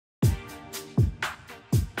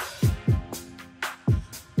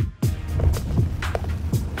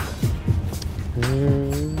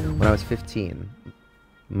I was 15,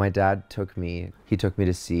 my dad took me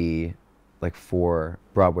to see like 4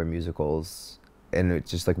 Broadway musicals, and it's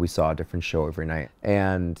just like we saw a different show every night,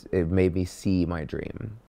 and it made me see my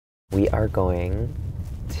dream. We are going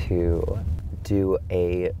to do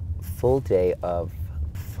a full day of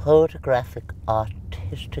photographic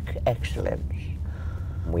artistic excellence.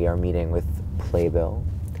 We are meeting with Playbill,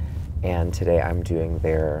 and today I'm doing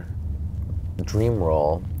their dream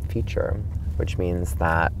role feature, which means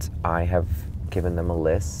that I have given them a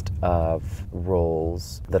list of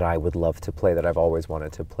roles that I would love to play, that I've always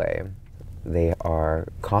wanted to play. They are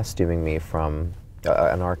costuming me from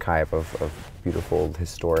an archive of beautiful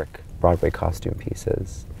historic Broadway costume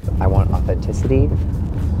pieces. I want authenticity.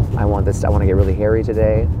 I want to get really hairy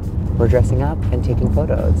today. We're dressing up and taking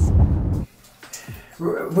photos.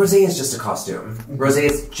 Rosé is just a costume. Rosé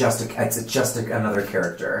is just another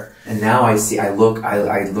character. And now I look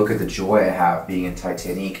at the joy I have being in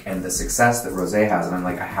Titaníque and the success that Rosé has, and I'm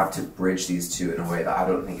like, I have to bridge these two in a way that I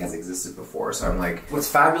don't think has existed before. So I'm like, what's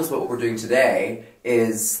fabulous about what we're doing today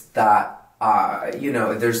is that you know,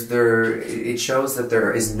 it shows that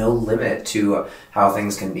there is no limit to how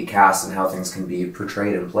things can be cast and how things can be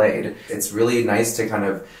portrayed and played. It's really nice to kind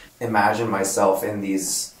of imagine myself in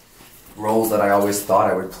these roles that I always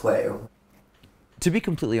thought I would play. To be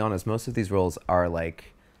completely honest, most of these roles are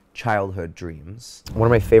like childhood dreams. One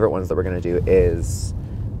of my favorite ones that we're gonna do is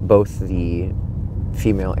both the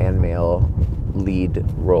female and male lead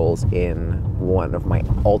roles in one of my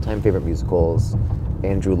all-time favorite musicals,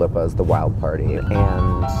 Andrew Lippa's The Wild Party.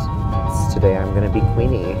 And today I'm gonna be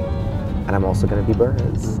Queenie, and I'm also gonna be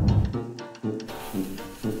Burrs.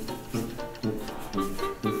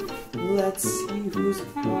 Let's see who's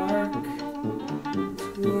dark,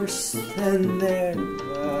 worse than their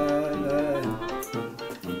blood.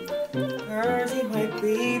 Early, my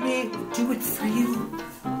baby, do it for you.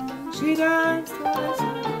 She dies.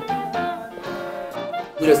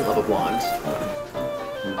 Who doesn't love a blonde?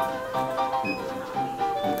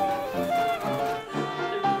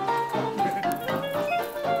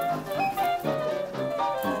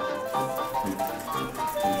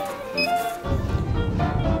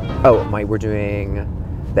 Oh, we're doing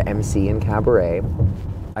the MC in Cabaret.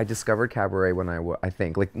 I discovered Cabaret when I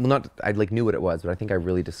think, like, well, not, I like knew what it was, but I think I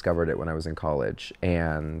really discovered it when I was in college.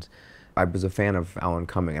 And I was a fan of Alan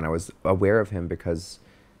Cumming, and I was aware of him because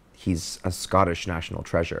he's a Scottish national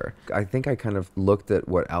treasure. I think I kind of looked at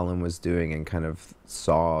what Alan was doing and kind of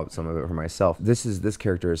saw some of it for myself. This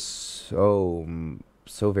character is so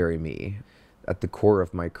very me. At the core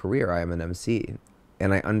of my career, I am an MC,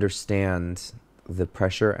 and I understand the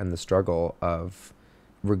pressure and the struggle of,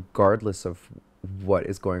 regardless of what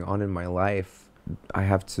is going on in my life, I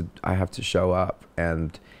have to show up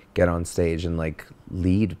and get on stage and like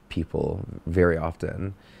lead people very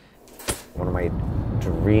often. One of my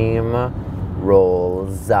dream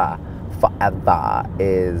roles forever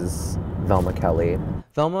is Velma Kelly.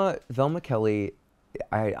 Velma Kelly,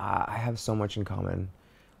 I have so much in common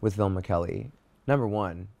with Velma Kelly. Number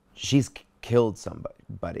one, she's killed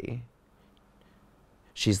somebody.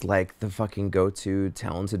 She's like the fucking go-to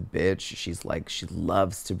talented bitch. She's like, she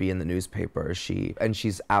loves to be in the newspaper. And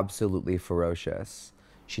she's absolutely ferocious.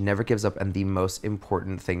 She never gives up, and the most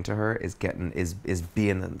important thing to her is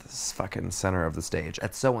being in this fucking center of the stage.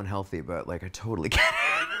 It's so unhealthy, but like I totally get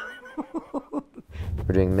it.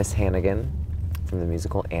 We're doing Miss Hannigan from the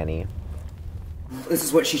musical Annie. This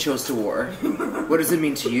is what she chose to wear. What does it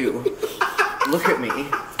mean to you? Look at me.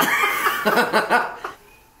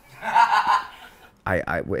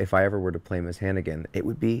 If I ever were to play Miss Hannigan, it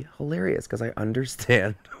would be hilarious because I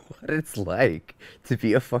understand what it's like to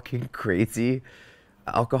be a fucking crazy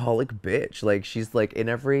alcoholic bitch. Like, she's like in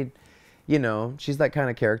every, you know, she's that kind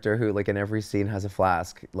of character who like in every scene has a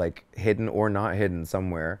flask, like hidden or not hidden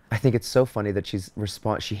somewhere. I think it's so funny that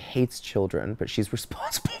she hates children, but she's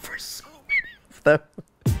responsible for so many of them.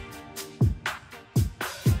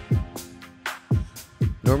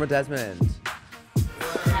 Norma Desmond.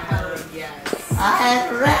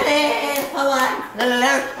 I'm ready for my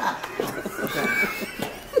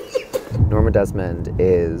Norma Desmond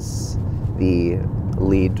is the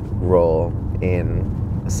lead role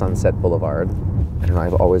in Sunset Boulevard. I don't know,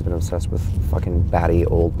 I've always been obsessed with fucking batty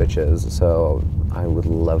old bitches, so I would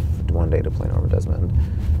love one day to play Norma Desmond.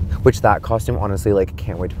 Which that costume, honestly, like,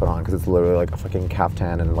 can't wait to put on because it's literally like a fucking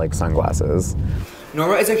caftan and like sunglasses.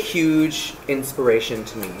 Norma is a huge inspiration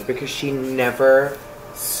to me because she never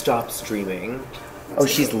stops dreaming. Oh,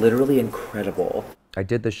 she's literally incredible. I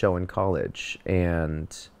did the show in college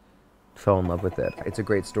and fell in love with it. It's a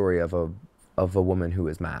great story of a woman who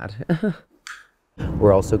is mad.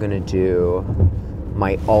 We're also gonna do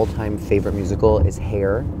My all-time favorite musical is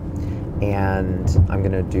Hair, and I'm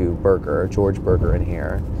gonna do Berger, George Berger in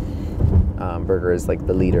Hair. Berger is like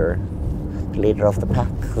the leader of the pack,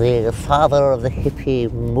 the father of the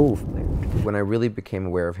hippie movement. When I really became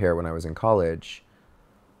aware of Hair when I was in college,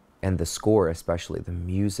 and the score especially, the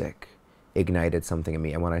music, ignited something in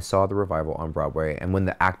me. And when I saw the revival on Broadway, and when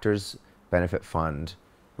the Actors Benefit Fund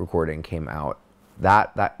recording came out,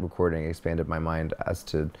 that recording expanded my mind as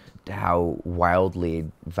to how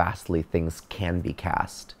wildly, vastly things can be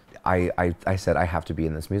cast. I said, I have to be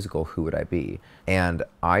in this musical. Who would I be? And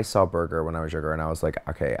I saw Berger when I was younger, and I was like,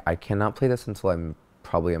 okay, I cannot play this until I'm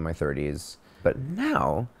probably in my 30s. But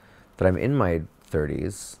now that I'm in my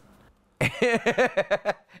 30s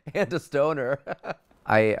and a stoner,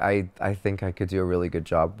 I think I could do a really good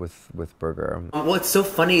job with Berger. Well, it's so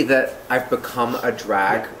funny that I've become a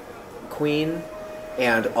drag queen,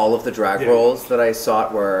 and all of the drag roles that I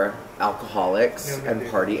sought were alcoholics and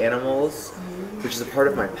party animals, which is a part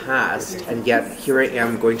of my past, and yet here I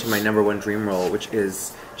am going to my #1 dream role, which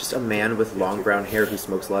is just a man with long brown hair who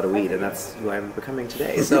smokes a lot of weed, and that's who I'm becoming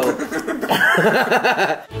today, so...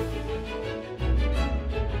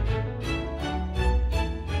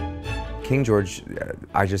 King George,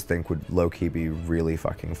 I just think would low-key be really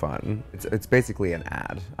fucking fun. It's basically an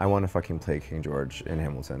ad. I want to fucking play King George in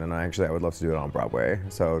Hamilton, and I would love to do it on Broadway.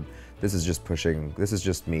 So this is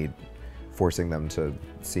just me forcing them to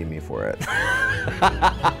see me for it.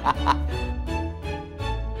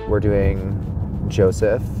 We're doing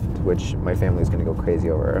Joseph, which my family's gonna go crazy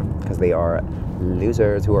over, because they are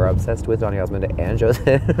losers who are obsessed with Donny Osmond and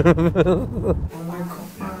Joseph. Oh my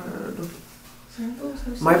God.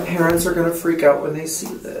 My parents are gonna freak out when they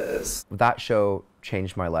see this. That show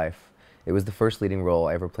changed my life. It was the first leading role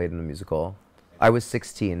I ever played in a musical. I was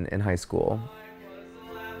 16 in high school.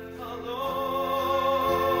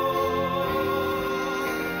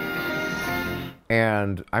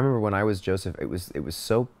 And I remember when I was Joseph, it was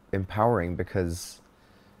so empowering, because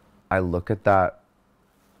I look at that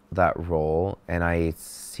role and I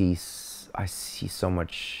see so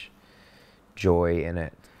much joy in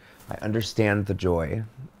it. I understand the joy.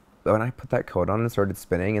 When I put that coat on and started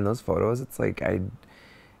spinning in those photos, it's like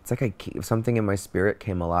something in my spirit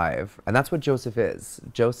came alive. And that's what Joseph is.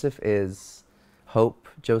 Joseph is hope.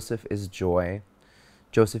 Joseph is joy.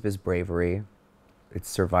 Joseph is bravery. It's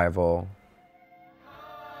survival.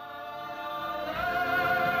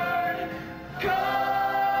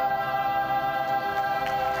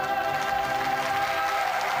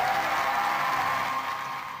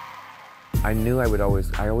 I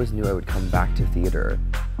always knew I would come back to theater.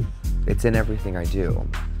 It's in everything I do.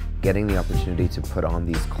 Getting the opportunity to put on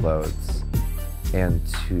these clothes and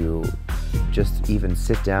to just even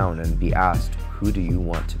sit down and be asked, who do you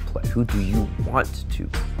want to play? Who do you want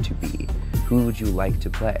to be? Who would you like to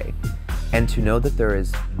play? And to know that there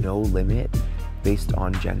is no limit based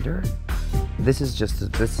on gender. This is just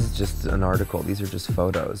an article. These are just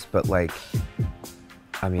photos, but like,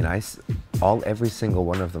 I mean, every single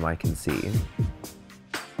one of them I can see.